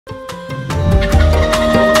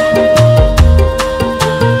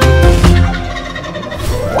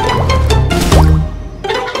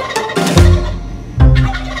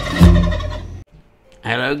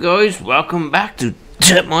guys, welcome back to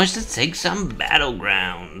Meister Take Some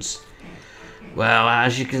Battlegrounds. Well,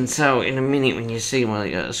 as you can tell in a minute when you see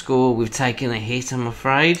my score, we've taken a hit, I'm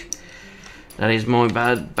afraid. That is my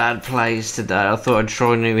bad plays today. I thought I'd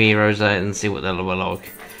try new heroes out and see what they were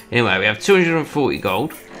like. Anyway, we have 240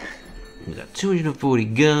 gold. We've got 240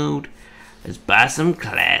 gold. Let's buy some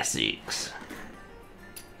classics.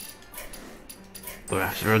 We're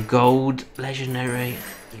after a gold legendary.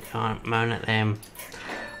 You can't moan at them.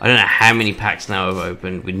 I don't know how many packs now I've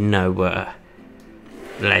opened with no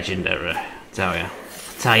legendary. Tell you. I'll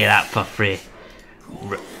tell you that for free.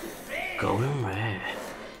 Golden rare.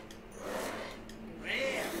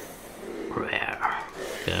 Rare.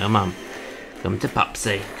 Come on. Come to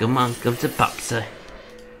Popsy. Come on, come to Popsy.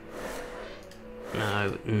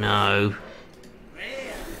 No, no.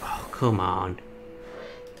 Oh, come on.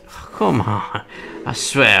 Oh, come on. I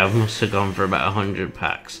swear I must have gone for about 100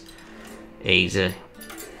 packs. Easy.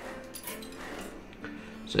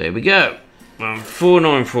 So here we go.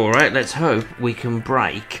 494, right? Let's hope we can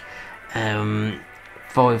break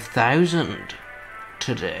 5,000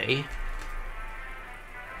 today.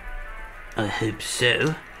 I hope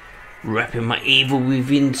so. Wrapping my Evil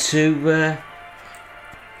Within 2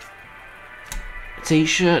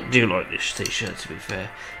 t-shirt. Do like this t-shirt, to be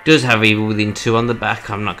fair. Does have Evil Within 2 on the back.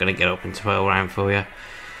 I'm not going to get up into 12 round for you.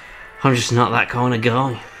 I'm just not that kind of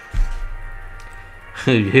guy.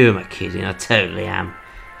 Who am I kidding? I totally am.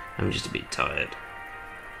 I'm just a bit tired.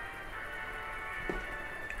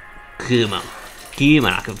 Come on. Come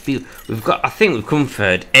on, I can feel... I think we've come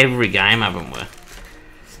third every game, haven't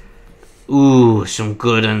we? Ooh, some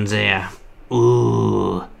good ones here.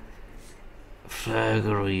 Ooh.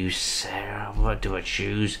 Flogger or you, Sarah? What do I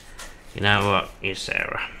choose? You know what? You,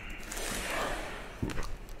 Sarah.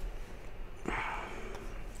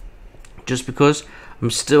 Just because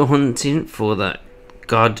I'm still hunting for that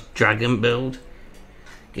God Dragon build.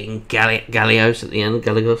 Getting Gallios at the end,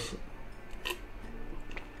 Galligos.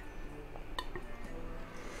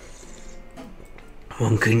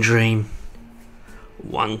 One can dream.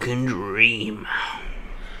 One can dream.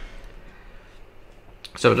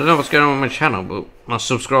 So I don't know what's going on with my channel, but my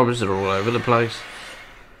subscribers are all over the place.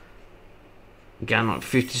 Gain like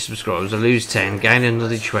 50 subscribers, I lose 10, gain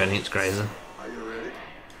another 20, it's crazy.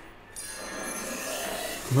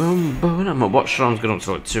 My watch time's gone up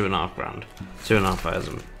to like 2.5 grand.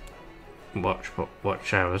 2,500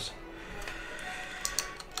 watch hours.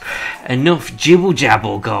 Enough jibble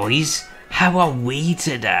jabble, guys. How are we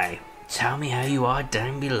today? Tell me how you are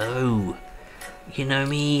down below. You know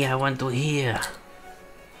me, I want to hear.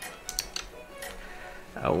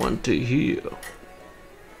 I want to hear.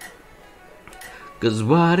 'Cause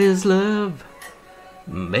what is love?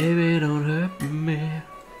 Baby, don't hurt me.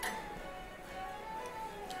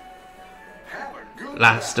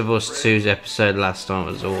 Last of Us 2's episode last time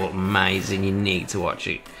was all amazing. You need to watch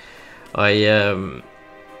it. I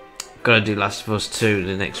gotta do Last of Us 2,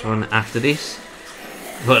 the next one after this.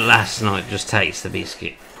 But last night just takes the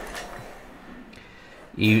biscuit.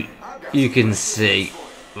 You can see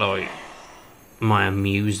like my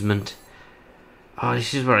amusement. Oh,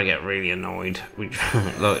 this is where I get really annoyed with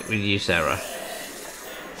like with you, Sarah.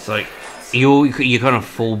 It's like you kind of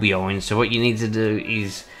fall behind. So what you need to do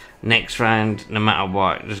is next round, no matter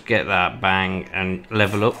what, just get that bang and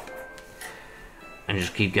level up, and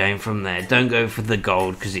just keep going from there. Don't go for the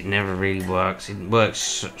gold because it never really works. It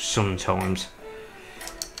works sometimes.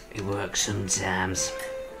 It works sometimes.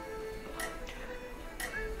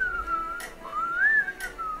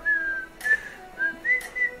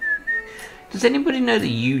 Does anybody know the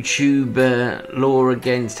YouTube law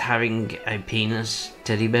against having a penis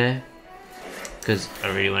teddy bear? Because I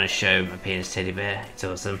really want to show my penis teddy bear. It's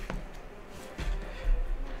awesome.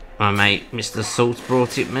 My mate Mr. Salt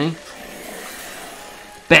brought it me.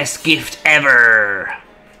 Best gift ever!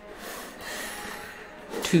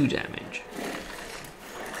 2 damage.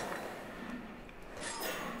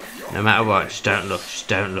 No matter what, just don't look, just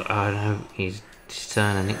don't look. Oh no, he's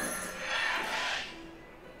turning it.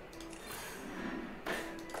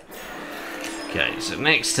 Okay, so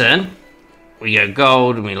next turn, we go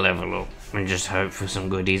gold and we level up. And just hope for some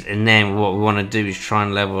goodies. And then what we want to do is try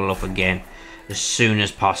and level up again as soon as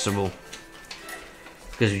possible.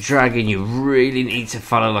 Because with Dragon, you really need to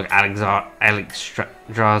follow like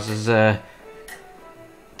Alexandra's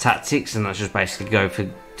tactics. And that's just basically go for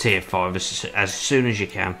tier 5 as soon as you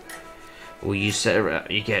can. Or you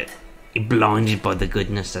you're blinded by the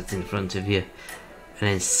goodness that's in front of you. And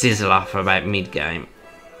then sizzle off for about mid-game.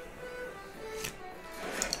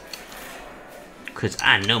 Because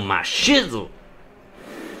I know my shizzle.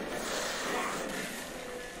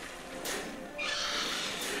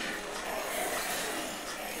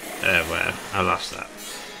 Well, I lost that.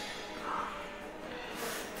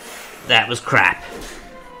 That was crap.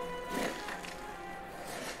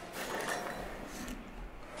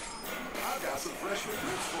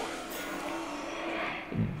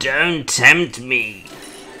 Don't tempt me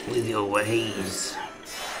with your ways.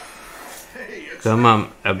 Come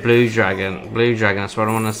on, a blue dragon. Blue dragon, that's what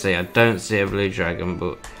I want to see. I don't see a blue dragon,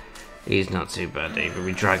 but he's not too bad either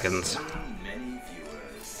with dragons.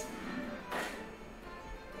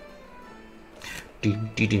 If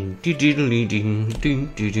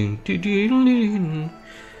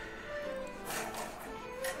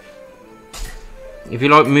you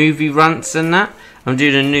like movie rants and that, I'm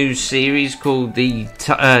doing a new series called the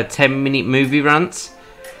 10-minute movie rants.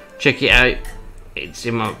 Check it out. It's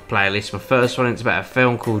in my playlist. My first one, it's about a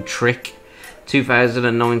film called Trick,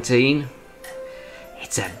 2019.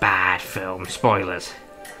 It's a bad film. Spoilers.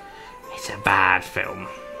 It's a bad film.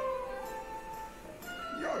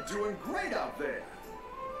 You're doing great out there.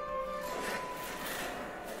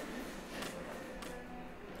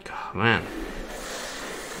 God, man.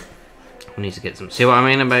 I need to get some... See what I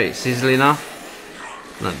mean about it sizzling off?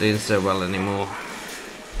 Not doing so well anymore.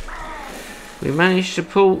 We managed to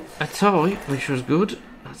pull a tie, which was good.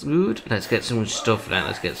 That's good. Let's get some stuff now.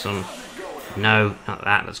 Let's get some... No, not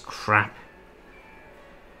that. That's crap.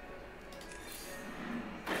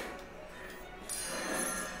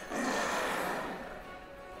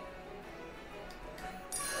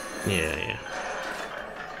 Yeah.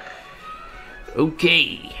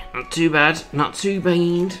 Okay. Not too bad. Not too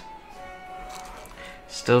bad.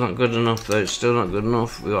 Still not good enough though. Still not good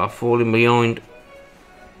enough. We are falling behind.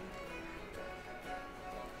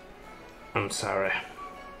 I'm sorry.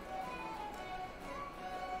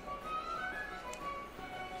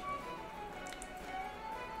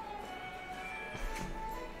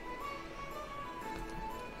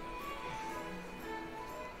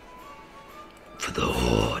 For the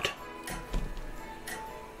Horde.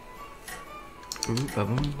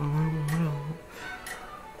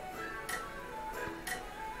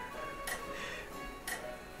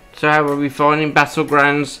 So how are we finding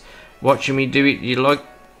Battlegrounds? Watching me do it, you like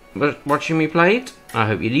watching me play it? I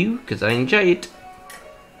hope you do, because I enjoy it.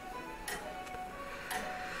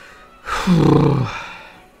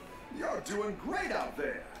 You're doing great out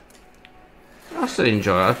there. I still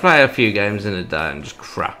enjoy it. I play a few games in a day and just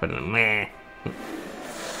crap and meh.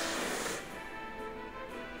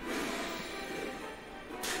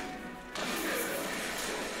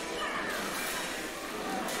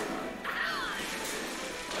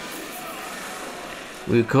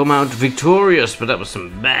 We come out victorious, but that was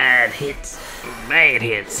some bad hits. Bad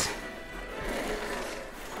hits.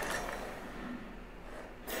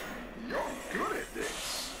 You're good at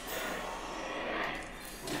this.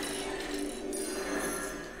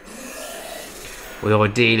 We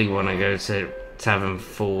ideally want to go to Tavern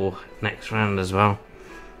 4 next round as well.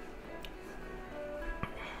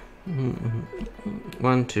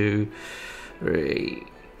 1, 2, 3,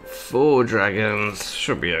 4 dragons.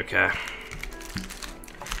 Should be okay.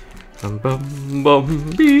 Bum bum bum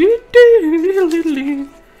bee dee.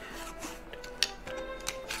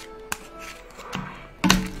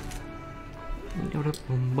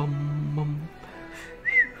 Bum bum bum.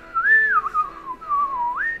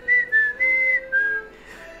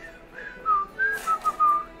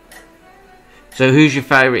 So who's your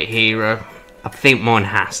favourite hero? I think mine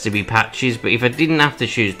has to be Patches, but if I didn't have to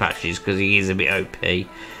choose Patches because he is a bit OP,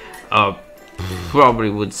 I probably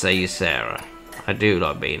would say Sarah. I do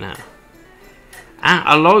like being her.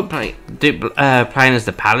 I like playing as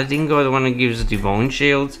the Paladin guy, the one who gives the Divine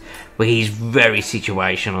Shields, but he's very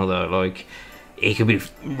situational though. Like, he could be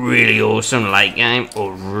really awesome late game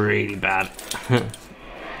or really bad.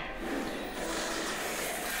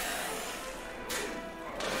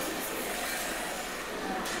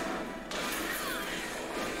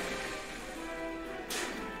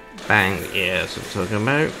 Bang, yeah, that's what I'm talking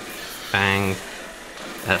about. Bang,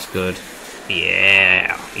 that's good.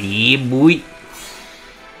 Yeah, boy.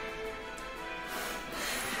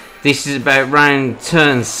 This is about round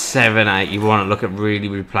turn 7, 8. You want to look at really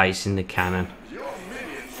replacing the cannon.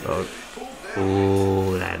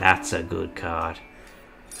 Oh, that's a good card.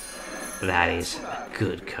 That is a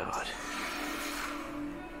good card.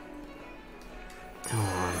 Come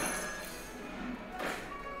on.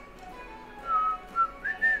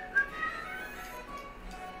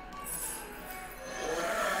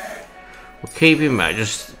 We'll keep him back,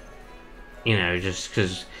 just, you know, just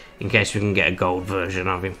because, in case we can get a gold version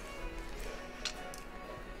of him.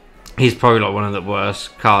 He's probably like one of the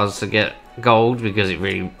worst cards to get gold because it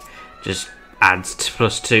really just adds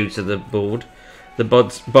 +2 to the board. The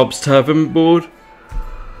Bob's Tavern board.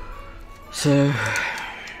 So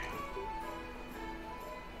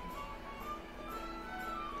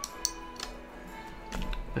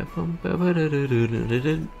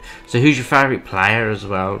who's your favourite player as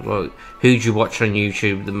well? Like, who do you watch on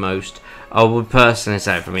YouTube the most? I would personally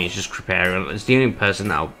say for me it's just Creparian. It's the only person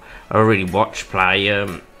that I really watch play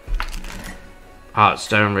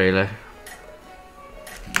Hearthstone, really.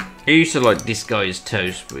 I used to like this guy's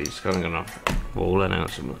toast, but he's kind of gone off wall and out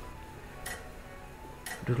somewhere.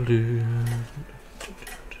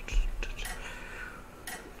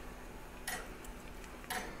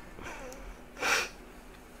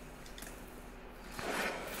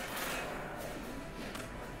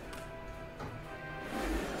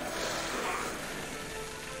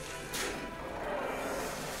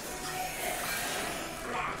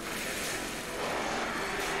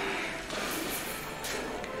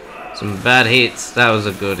 Some bad hits. That was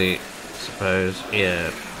a good hit, I suppose.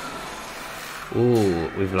 Yeah. Ooh,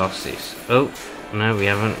 we've lost this. Oh, no, we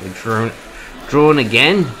haven't. We've drawn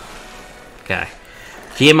again. Okay.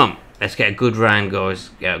 Come on. Let's get a good round,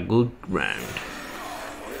 guys. Get a good round.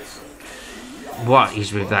 What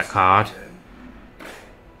is with that card?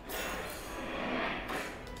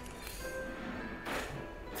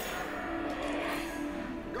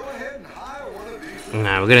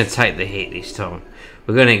 No, we're going to take the hit this time.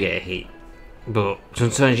 We're going to get a hit. But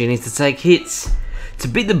sometimes you need to take hits to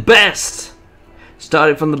be the best.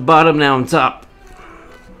 Started from the bottom, now I'm top.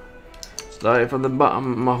 Started from the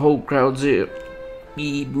bottom, my whole crowd's here.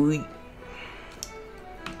 Yeah, boy.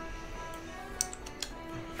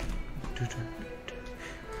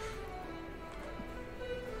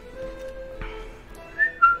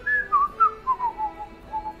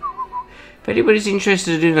 If anybody's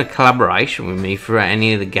interested in a collaboration with me for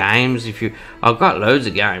any of the games, I've got loads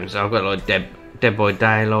of games. I've got like Dead by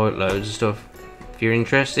Daylight, loads of stuff. If you're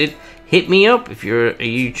interested, hit me up. If you're a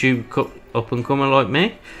YouTube up and comer like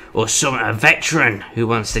me, or a veteran who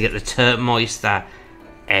wants to get the Turtmeister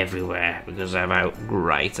everywhere because of how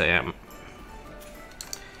great I am.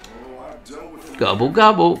 Gobble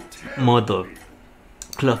gobble, mother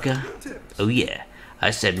clucker. Oh yeah, I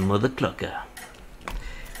said mother clucker.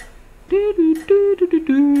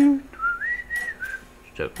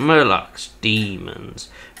 So Murlocs, demons,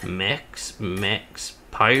 mechs,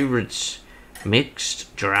 pirates,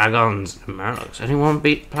 mixed dragons, and Murlocs. Only one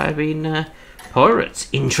player being pirates.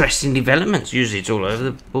 Interesting developments. Usually it's all over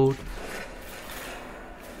the board.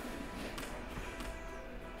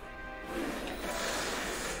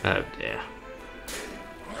 Oh dear.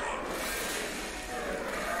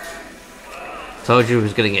 Told you it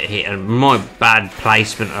was going to get hit, and my bad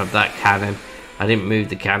placement of that cannon. I didn't move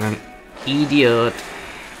the cannon. Idiot.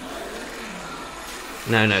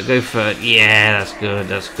 No, go for it. Yeah, that's good.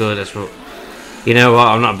 That's good. That's what. You know what?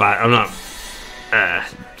 I'm not bad. I'm not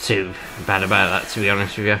too bad about that, to be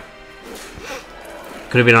honest with you.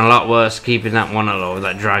 Could have been a lot worse keeping that one alive.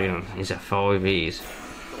 That dragon is a 5Es.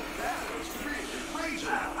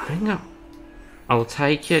 Hang on. I'll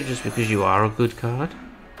take you just because you are a good card.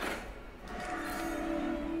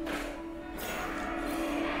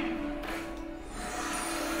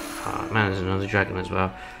 Oh man, there's another dragon as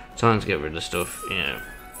well. Time to get rid of stuff. Yeah.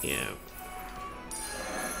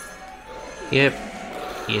 Yep.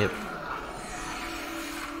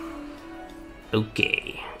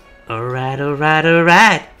 Okay. Alright.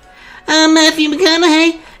 I'm Matthew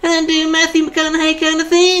McConaughey, and I'm doing Matthew McConaughey kind of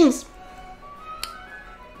things.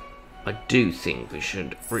 I do think we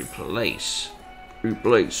should replace.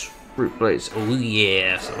 Oh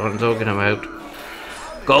yeah, that's what I'm talking about.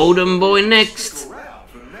 Golden boy next.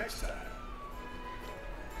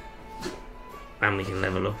 And we can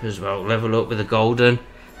level up as well. Level up with the golden.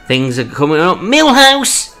 Things are coming up.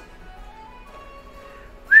 Millhouse!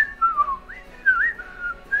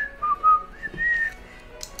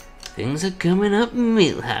 Things are coming up,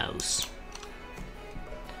 Millhouse.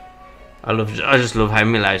 I just love how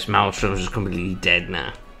Millhouse Maelstrom is completely dead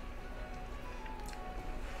now.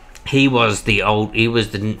 He was the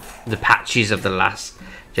patches of the last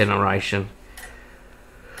generation.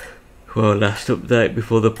 Well, last update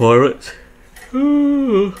before the pirates. We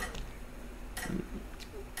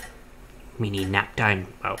need nap time.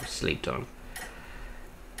 Oh, sleep time.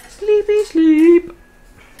 Sleepy sleep.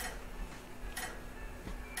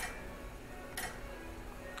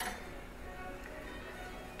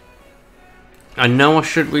 I know I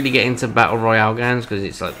should really get into Battle Royale games because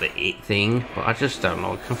it's like the it thing, but I just don't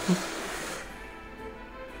like them.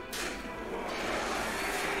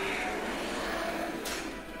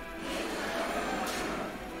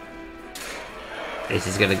 This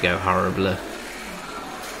is gonna go horribly.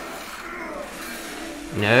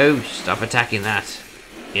 No, stop attacking that.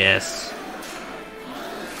 Yes.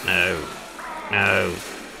 No. No.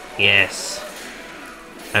 Yes.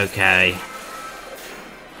 Okay.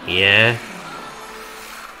 Yeah.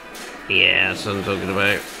 Yeah, that's what I'm talking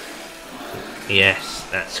about. Yes,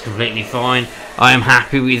 that's completely fine. I am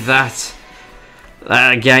happy with that.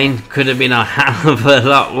 That again could have been a hell of a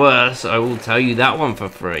lot worse. I will tell you that one for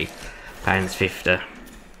 £3.50.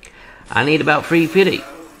 I need about 3p.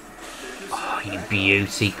 Oh, you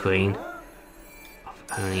beauty queen.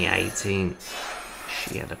 Only 18.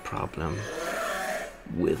 She had a problem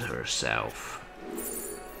with herself.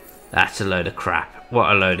 That's a load of crap.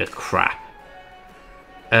 What a load of crap.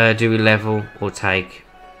 Do we level or take?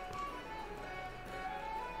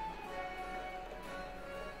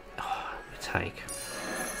 Oh, we take.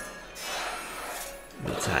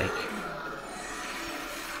 We take.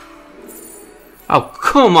 Oh,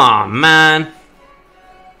 come on, man.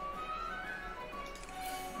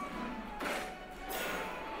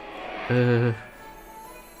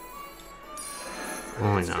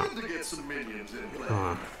 Why not? Come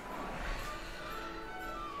on.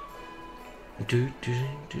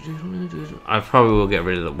 I probably will get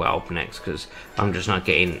rid of the whelp next because I'm just not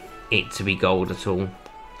getting it to be gold at all.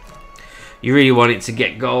 You really want it to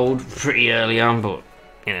get gold pretty early on, but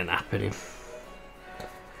it ain't happening.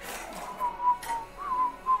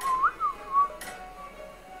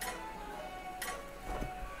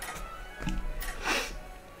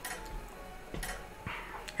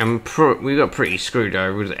 We got pretty screwed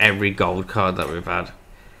over with every gold card that we've had.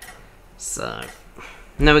 So,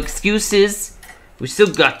 no excuses. We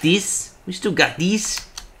still got this. We still got these.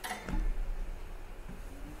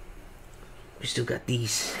 We still got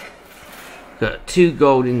these. Got 2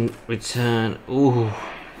 gold in return. Ooh.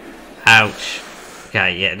 Ouch.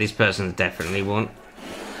 Okay, yeah, this person's definitely won.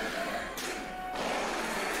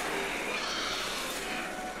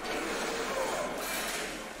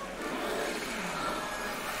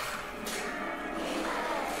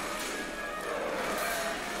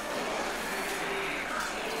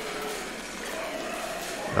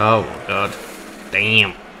 Oh my god.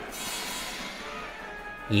 Damn.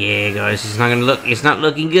 Yeah guys, it's not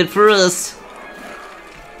looking good for us.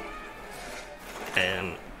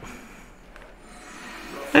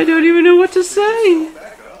 I don't even know what to say.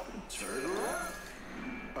 Back up and turn around.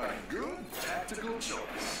 A good tactical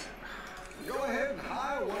choice. Go ahead and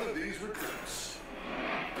hire one of these recruits.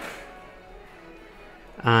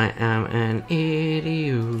 I am an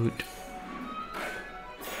idiot.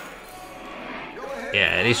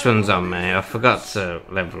 Yeah, this one's on me. I forgot to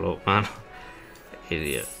level up, man.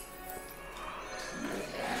 Idiot.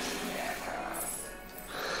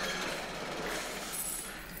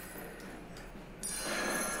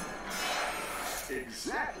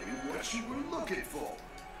 Exactly what you were looking for.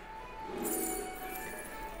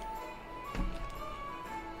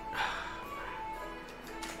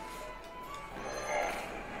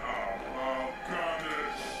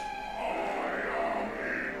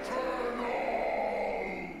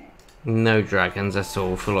 No dragons at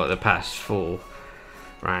all for like the past 4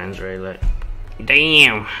 rounds, really.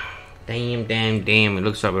 Damn. Damn, damn, damn. It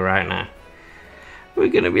looks like we're right now. We're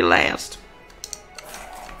gonna be last.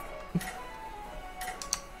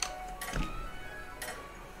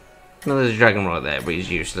 No, there's a dragon right there, but he's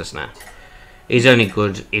useless now. He's only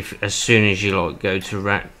good if as soon as you like go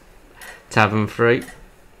to Tavern 3.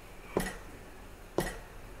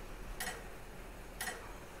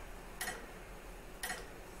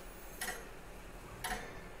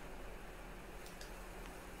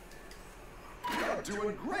 You're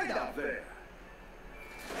doing great out there.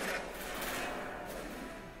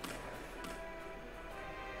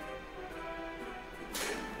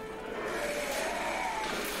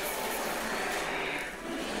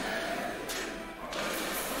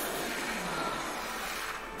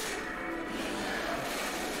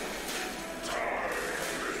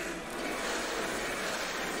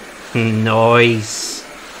 Nice.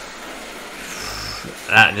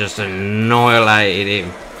 That just annihilated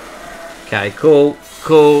him. Okay, cool,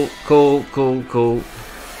 cool, cool, cool, cool.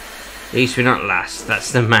 At least we're not last.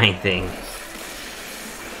 That's the main thing.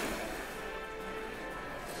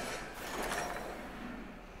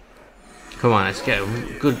 Come on, let's go.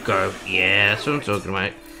 Good go. Yeah, that's what I'm talking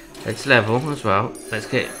about. Let's level as well. Let's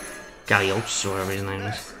get Galios, or whatever his name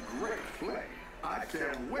is. Great play. I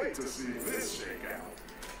can't wait to see this shake out.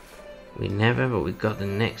 We never, but we got the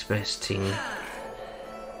next best team.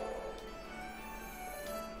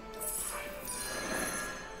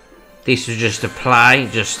 This was just a play,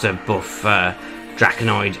 just to buff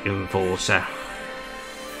Draconoid Enforcer.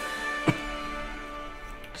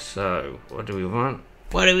 So, what do we want?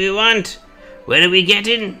 What do we want? Where are we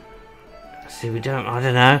getting? See, we don't, I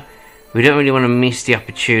don't know. We don't really want to miss the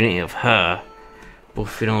opportunity of her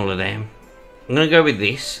buffing all of them. I'm going to go with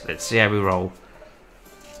this. Let's see how we roll.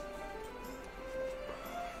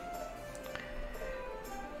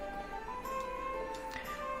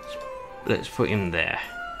 Let's put him there.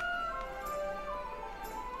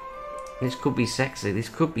 This could be sexy. This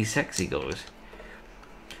could be sexy, guys.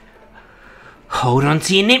 Hold on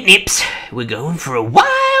to your nip-nips. We're going for a wild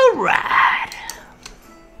ride.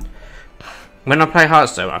 When I play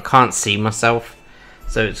Hearthstone, I can't see myself.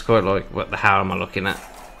 So it's quite like, what the hell am I looking at?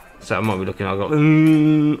 So I might be looking, I'll go,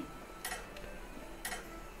 Nope.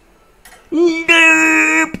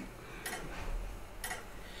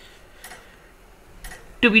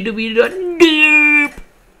 www.doop.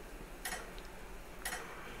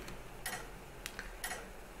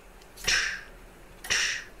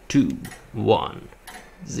 2, 1,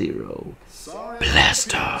 0.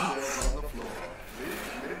 Blast off.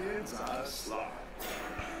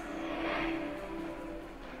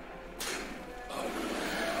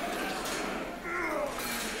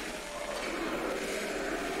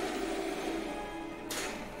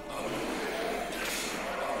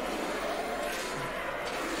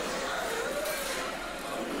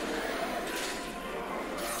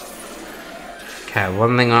 Okay,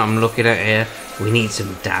 one thing I'm looking at here, we need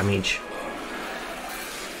some damage.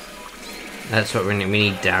 That's what we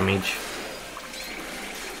need damage.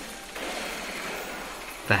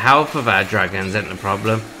 The health of our dragons isn't the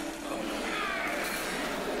problem.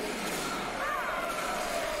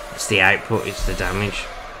 It's the output, it's the damage.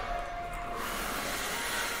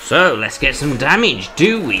 So, let's get some damage,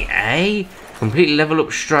 do we, eh? Completely level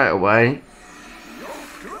up straight away.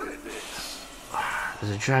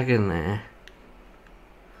 There's a dragon there.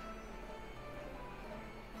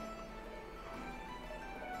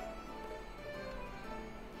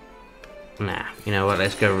 Nah, you know what,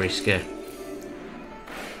 let's go risk it.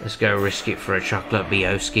 Let's go risk it for a chocolate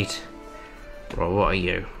Bioskit. Right, what are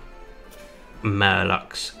you?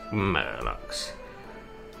 Murlocs. Murlocs.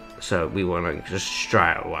 So we want to just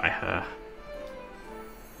straight away her.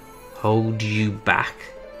 Hold you back.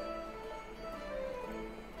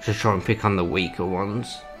 Just try and pick on the weaker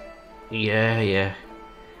ones. Yeah.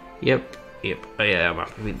 Yep. Oh, yeah, I'm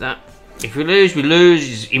happy with that. If we lose, we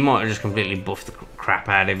lose. He might have just completely buffed the crap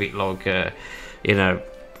out of it, like, you know,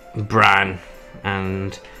 Bran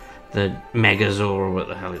and the Megazord, or what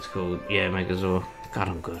the hell it's called. Yeah, Megazord. God,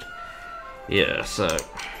 I'm good. Yeah, so.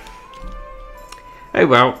 Oh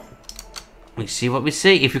well. We see what we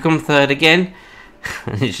see. If we come third again,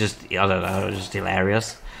 it's just, I don't know, it's just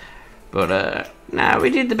hilarious. But, nah,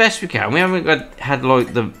 we did the best we can. We haven't had,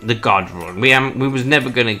 like, the God run. We was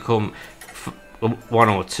never going to come 1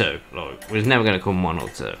 or 2. Like, we was never going to come 1 or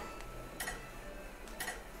 2.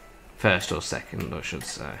 First or second, I should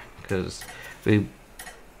say. Because we've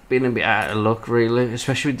been a bit out of luck, really.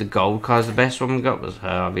 Especially with the gold cards. The best one we got was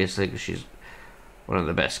her, obviously, because she's one of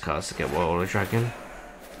the best cards to get Warlord Dragon.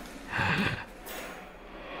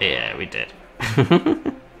 Yeah, we did.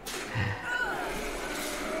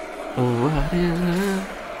 What is it?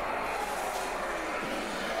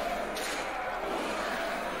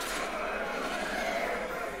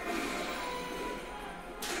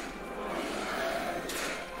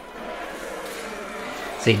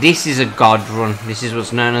 See, this is a God run. This is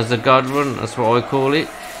what's known as the God run. That's what I call it.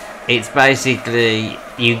 It's basically,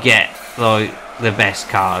 you get, like, the best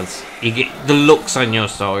cards. You get the looks on your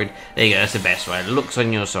side. There you go, that's the best way. The looks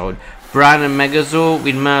on your side. Bran and Megazord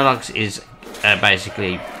with Murlocs is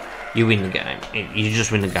basically, you win the game. You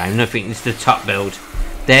just win the game. Nothing, it's the top build.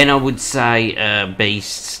 Then I would say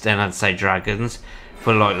Beasts, then I'd say Dragons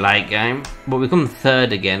for, like, late game. But we come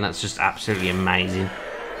third again. That's just absolutely amazing.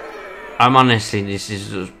 I'm honestly, this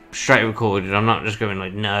is straight recorded. I'm not just going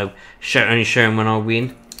like, no, only showing when I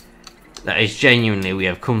win. That is genuinely, we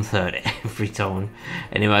have come third every time.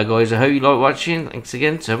 Anyway, guys, I hope you like watching. Thanks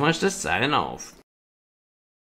again so much for signing off.